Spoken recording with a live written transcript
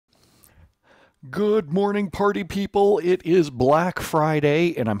Good morning, party people. It is Black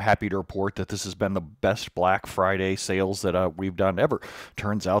Friday, and I'm happy to report that this has been the best Black Friday sales that we've done ever.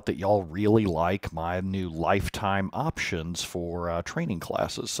 Turns out that y'all really like my new lifetime options for training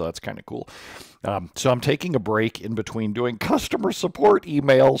classes, so that's kind of cool. So I'm taking a break in between doing customer support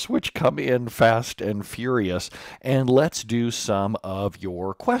emails, which come in fast and furious, and let's do some of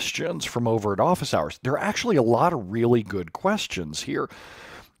your questions from over at office hours. There are actually a lot of really good questions here.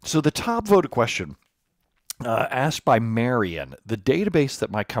 So the top voted question asked by Marian, the database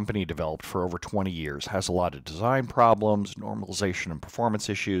that my company developed for over 20 years has a lot of design problems, normalization and performance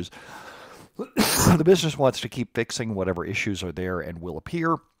issues. The business wants to keep fixing whatever issues are there and will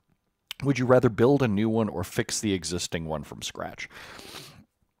appear. Would you rather build a new one or fix the existing one from scratch?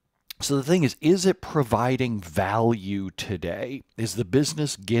 So the thing is it providing value today? Is the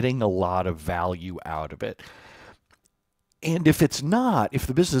business getting a lot of value out of it? And if it's not, if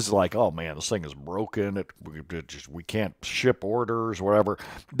the business is like, oh man, this thing is broken, we can't ship orders, whatever,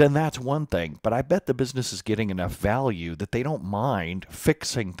 then that's one thing. But I bet the business is getting enough value that they don't mind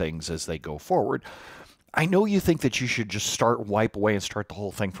fixing things as they go forward. I know you think that you should just wipe away and start the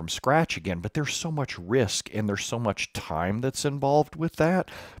whole thing from scratch again, but there's so much risk and there's so much time that's involved with that.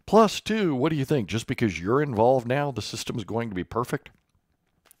 Plus, too, what do you think? Just because you're involved now, the system is going to be perfect?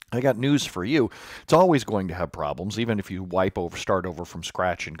 I got news for you. It's always going to have problems, even if you start over from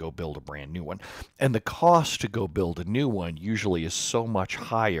scratch and go build a brand new one. And the cost to go build a new one usually is so much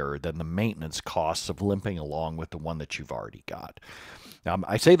higher than the maintenance costs of limping along with the one that you've already got.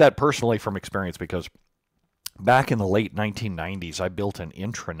 I say that personally from experience because back in the late 1990s, I built an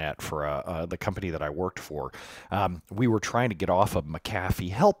intranet for the company that I worked for. We were trying to get off of McAfee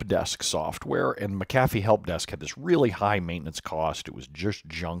Help Desk software, and McAfee Help Desk had this really high maintenance cost. It was just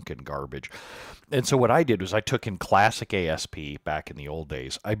junk and garbage. And so what I did was I took in classic ASP back in the old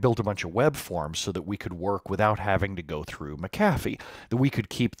days. I built a bunch of web forms so that we could work without having to go through McAfee, that we could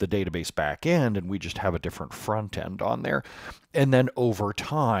keep the database back end and we just have a different front end on there. And then over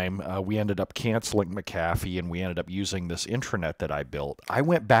time, we ended up canceling McAfee and we ended up using this intranet that I built. I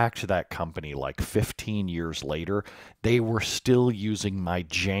went back to that company like 15 years later. They were still using my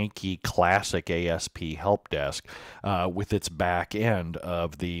janky classic ASP help desk with its back end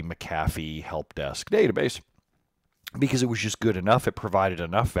of the McAfee help desk database, because it was just good enough. It provided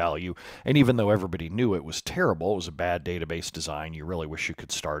enough value. And even though everybody knew it was terrible, it was a bad database design, you really wish you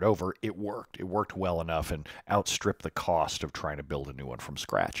could start over, it worked. It worked well enough and outstripped the cost of trying to build a new one from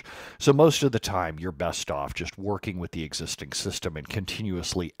scratch. So most of the time, you're best off just working with the existing system and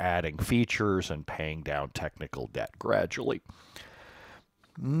continuously adding features and paying down technical debt gradually.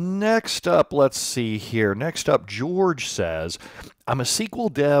 Next up, let's see here. Next up, George says, I'm a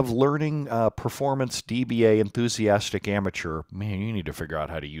SQL dev learning performance DBA enthusiastic amateur. Man, you need to figure out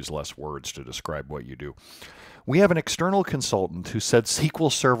how to use less words to describe what you do. We have an external consultant who said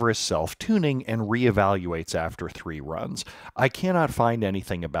SQL Server is self-tuning and reevaluates after 3 runs. I cannot find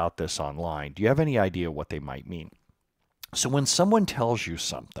anything about this online. Do you have any idea what they might mean? So when someone tells you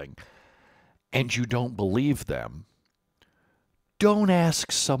something and you don't believe them, don't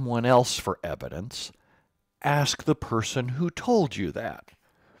ask someone else for evidence. Ask the person who told you that.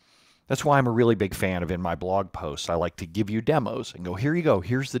 That's why I'm a really big fan of, in my blog posts, I like to give you demos and go, here you go,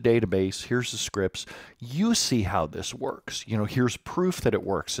 here's the database, here's the scripts, you see how this works. Here's proof that it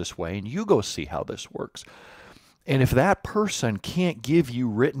works this way, and you go see how this works. And if that person can't give you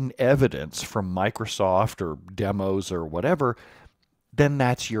written evidence from Microsoft or demos or whatever, then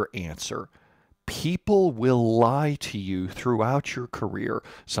that's your answer. People will lie to you throughout your career,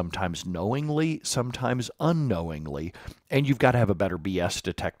 sometimes knowingly, sometimes unknowingly, and you've got to have a better BS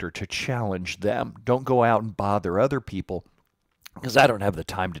detector to challenge them. Don't go out and bother other people, because I don't have the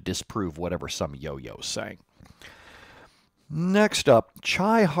time to disprove whatever some yo-yo's saying. Next up,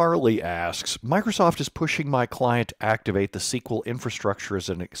 ChiHarley asks, Microsoft is pushing my client to activate the SQL infrastructure as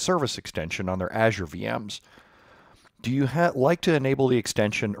a service extension on their Azure VMs. Do you like to enable the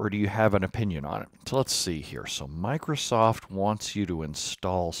extension, or do you have an opinion on it? So let's see here. So Microsoft wants you to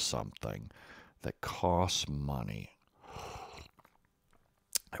install something that costs money.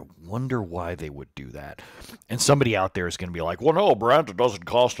 I wonder why they would do that. And somebody out there is going to be like, well, no, Brent, it doesn't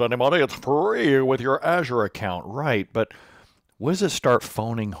cost any money. It's free with your Azure account. Right, but what does it start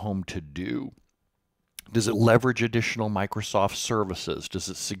phoning home to do? Does it leverage additional Microsoft services? Does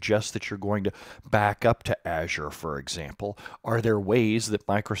it suggest that you're going to back up to Azure, for example? Are there ways that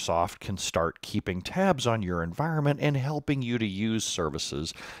Microsoft can start keeping tabs on your environment and helping you to use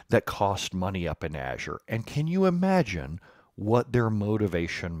services that cost money up in Azure? And can you imagine what their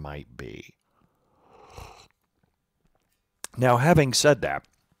motivation might be? Now, having said that,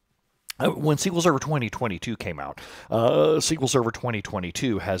 When SQL Server 2022 came out, SQL Server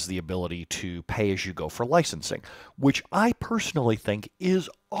 2022 has the ability to pay as you go for licensing, which I personally think is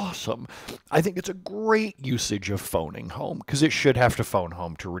awesome. I think it's a great usage of phoning home because it should have to phone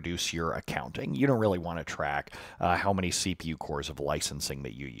home to reduce your accounting. You don't really want to track how many CPU cores of licensing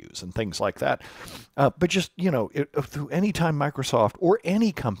that you use and things like that. But just, through anytime Microsoft or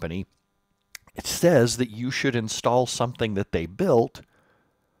any company, it says that you should install something that they built.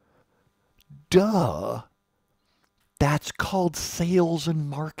 Duh. That's called sales and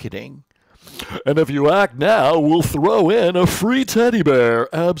marketing. And if you act now, we'll throw in a free teddy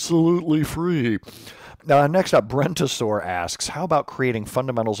bear. Absolutely free. Next up, Brentosaur asks, how about creating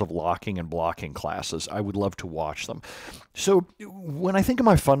fundamentals of locking and blocking classes? I would love to watch them. So when I think of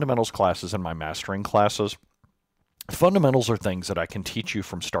my fundamentals classes and my mastering classes, fundamentals are things that I can teach you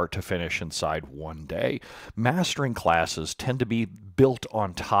from start to finish inside one day. Mastering classes tend to be built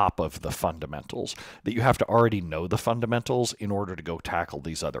on top of the fundamentals, that you have to already know the fundamentals in order to go tackle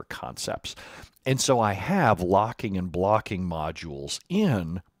these other concepts. And so I have locking and blocking modules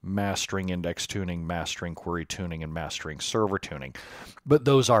in mastering index tuning, mastering query tuning, and mastering server tuning. But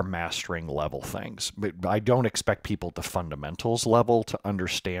those are mastering level things. But I don't expect people at the fundamentals level to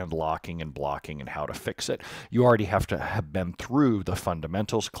understand locking and blocking and how to fix it. You already have to have been through the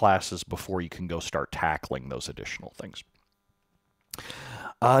fundamentals classes before you can go start tackling those additional things.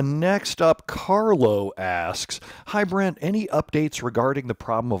 Next up, Carlo asks, hi Brent, any updates regarding the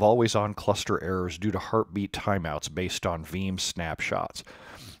problem of always-on cluster errors due to heartbeat timeouts based on VM snapshots?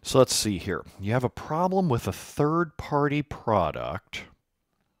 So let's see here. You have a problem with a third-party product,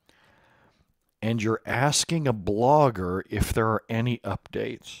 and you're asking a blogger if there are any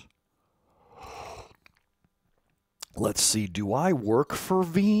updates. Let's see, do I work for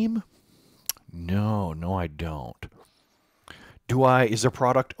Veeam? No, I don't. Is their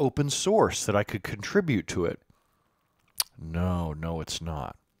product open source that I could contribute to it? No, it's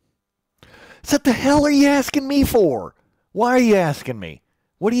not. So what the hell are you asking me for? Why are you asking me?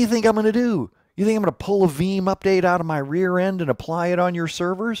 What do you think I'm going to do? You think I'm going to pull a Veeam update out of my rear end and apply it on your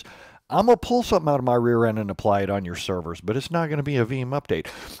servers? I'm going to pull something out of my rear end and apply it on your servers, but it's not going to be a Veeam update.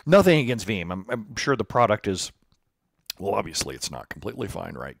 Nothing against Veeam. I'm sure the product is, well, obviously it's not completely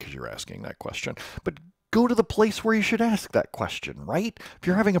fine, right? Because you're asking that question. But go to the place where you should ask that question, right? If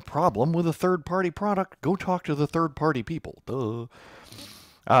you're having a problem with a third-party product, go talk to the third-party people.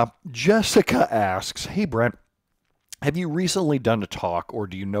 Duh. Jessica asks, hey, Brent, have you recently done a talk, or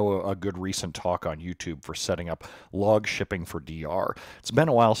do you know a good recent talk on YouTube for setting up log shipping for DR? It's been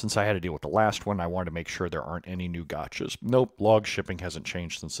a while since I had to deal with the last one. I wanted to make sure there aren't any new gotchas. Nope, log shipping hasn't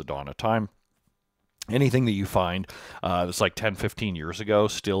changed since the dawn of time. Anything that you find that's like 10, 15 years ago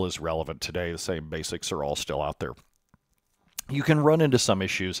still is relevant today. The same basics are all still out there. You can run into some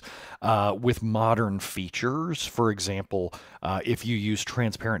issues with modern features. For example, if you use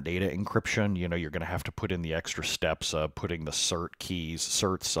transparent data encryption, you're going to have to put in the extra steps of putting the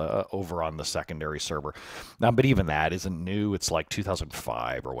certs over on the secondary server. But even that isn't new. It's like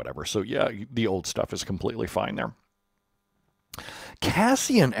 2005 or whatever. So yeah, the old stuff is completely fine there.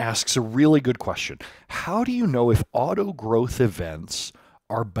 Cassian asks a really good question. How do you know if auto growth events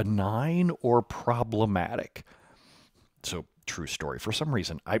are benign or problematic? So, true story. For some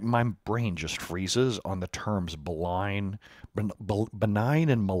reason, my brain just freezes on the terms benign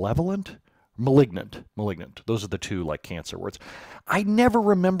and malevolent. Malignant. Those are the two like cancer words. I never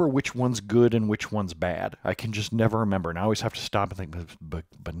remember which one's good and which one's bad. I can just never remember. And I always have to stop and think,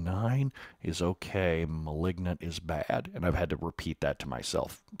 benign is okay, malignant is bad. And I've had to repeat that to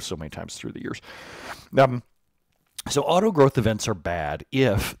myself so many times through the years. So auto growth events are bad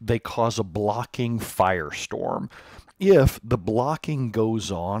if they cause a blocking firestorm. If the blocking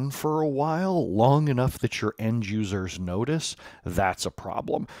goes on for a while, long enough that your end users notice, that's a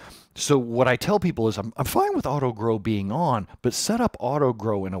problem. So what I tell people is I'm fine with autogrow being on, but set up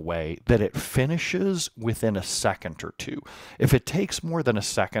autogrow in a way that it finishes within a second or two. If it takes more than a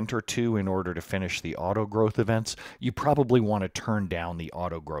second or two in order to finish the autogrowth events, you probably want to turn down the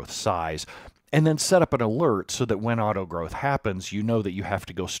autogrowth size. And then set up an alert so that when autogrowth happens, you know that you have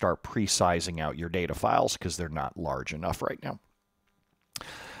to go start pre-sizing out your data files because they're not large enough right now.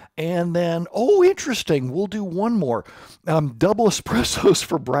 And then, oh, interesting, we'll do one more. Double espressos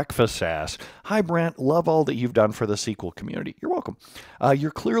for breakfast asks, hi, Brent, love all that you've done for the SQL community. You're welcome.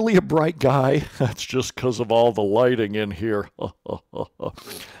 You're clearly a bright guy. That's just because of all the lighting in here. Oh,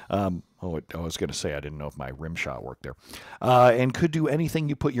 I was going to say I didn't know if my rim shot worked there. And could do anything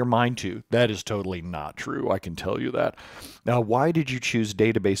you put your mind to. That is totally not true. I can tell you that. Now, why did you choose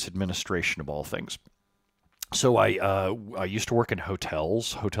database administration of all things? So I used to work in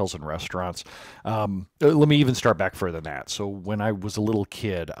hotels and restaurants. Let me even start back further than that. So when I was a little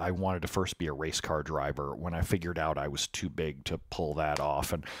kid, I wanted to first be a race car driver. When I figured out I was too big to pull that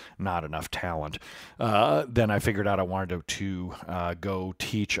off and not enough talent, then I figured out I wanted to go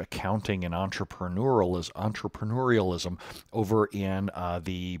teach accounting and entrepreneurialism over in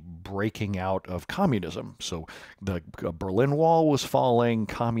the breaking out of communism. So the Berlin Wall was falling,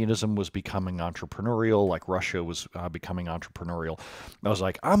 communism was becoming entrepreneurial, like Russia was becoming entrepreneurial. I was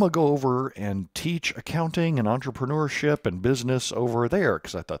like, I'm going to go over and teach accounting and entrepreneurship and business over there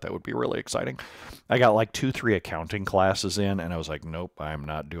because I thought that would be really exciting. I got like 2, 3 accounting classes in, and I was like, nope, I'm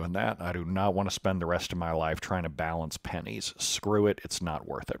not doing that. I do not want to spend the rest of my life trying to balance pennies. Screw it, it's not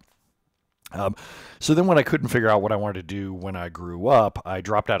worth it. So then when I couldn't figure out what I wanted to do when I grew up, I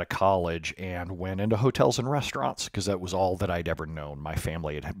dropped out of college and went into hotels and restaurants because that was all that I'd ever known. My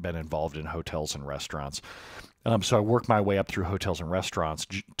family had been involved in hotels and restaurants. So I worked my way up through hotels and restaurants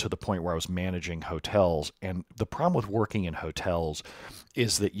to the point where I was managing hotels. And the problem with working in hotels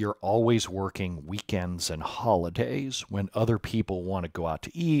is that you're always working weekends and holidays when other people want to go out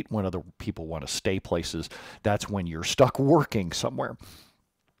to eat, when other people want to stay places. That's when you're stuck working somewhere.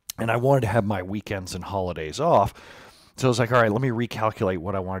 And I wanted to have my weekends and holidays off. So I was like, all right, let me recalculate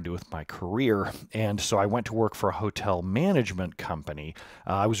what I want to do with my career. And so I went to work for a hotel management company.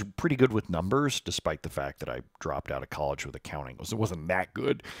 I was pretty good with numbers, despite the fact that I dropped out of college with accounting. It wasn't that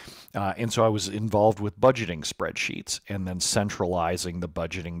good. And so I was involved with budgeting spreadsheets and then centralizing the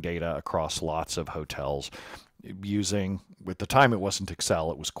budgeting data across lots of hotels using, at the time it wasn't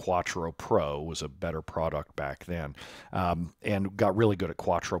Excel, it was Quattro Pro, was a better product back then, and got really good at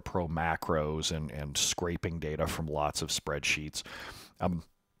Quattro Pro macros and scraping data from lots of spreadsheets.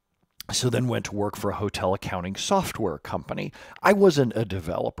 So then went to work for a hotel accounting software company. I wasn't a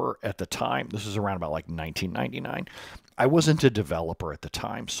developer at the time. This was around about like 1999. I wasn't a developer at the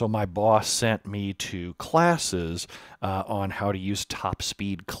time, so my boss sent me to classes on how to use Top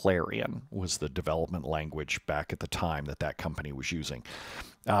Speed Clarion, was the development language back at the time that that company was using.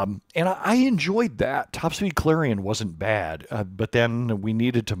 And I enjoyed that. Top Speed Clarion wasn't bad, but then we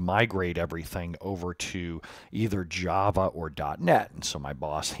needed to migrate everything over to either Java or .NET. And so my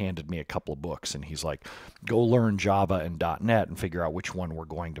boss handed me a couple of books, and he's like, go learn Java and .NET and figure out which one we're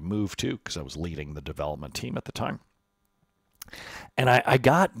going to move to, because I was leading the development team at the time. And I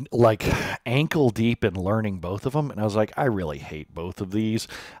got like ankle deep in learning both of them. And I was like, I really hate both of these.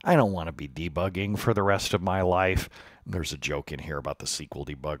 I don't want to be debugging for the rest of my life. There's a joke in here about the SQL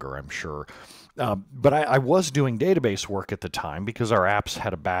debugger, I'm sure. But I was doing database work at the time because our apps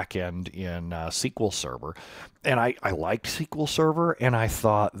had a back end in SQL Server. And I liked SQL Server, and I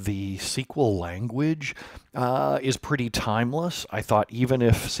thought the SQL language is pretty timeless. I thought even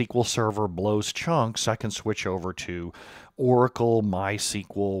if SQL Server blows chunks, I can switch over to Oracle,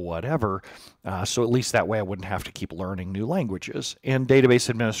 MySQL, whatever. So at least that way I wouldn't have to keep learning new languages. And database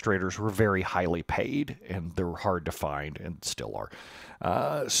administrators were very highly paid, and they were hard to find, and still are.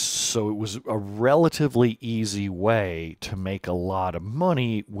 So it was a relatively easy way to make a lot of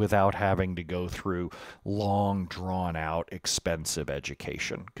money without having to go through long, drawn-out, expensive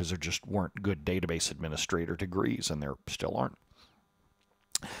education, because there just weren't good database administrator degrees, and there still aren't.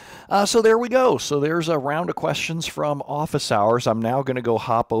 So there we go. So there's a round of questions from office hours. I'm now going to go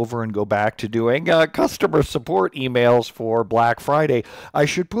hop over and go back to doing customer support emails for Black Friday. I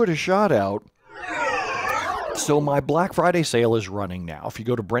should put a shot out. So my Black Friday sale is running now. If you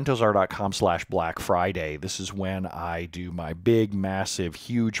go to Brentosaur.com/Black Friday, this is when I do my big, massive,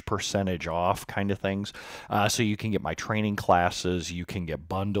 huge percentage off kind of things. So you can get my training classes. You can get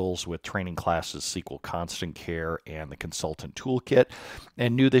bundles with training classes, SQL Constant Care, and the Consultant Toolkit.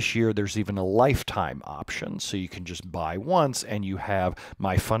 And new this year, there's even a lifetime option. So you can just buy once and you have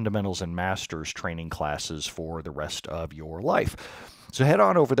my Fundamentals and Masters training classes for the rest of your life. So head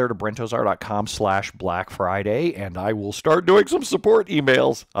on over there to Brentosaur.com/Black Friday, and I will start doing some support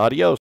emails. Adios.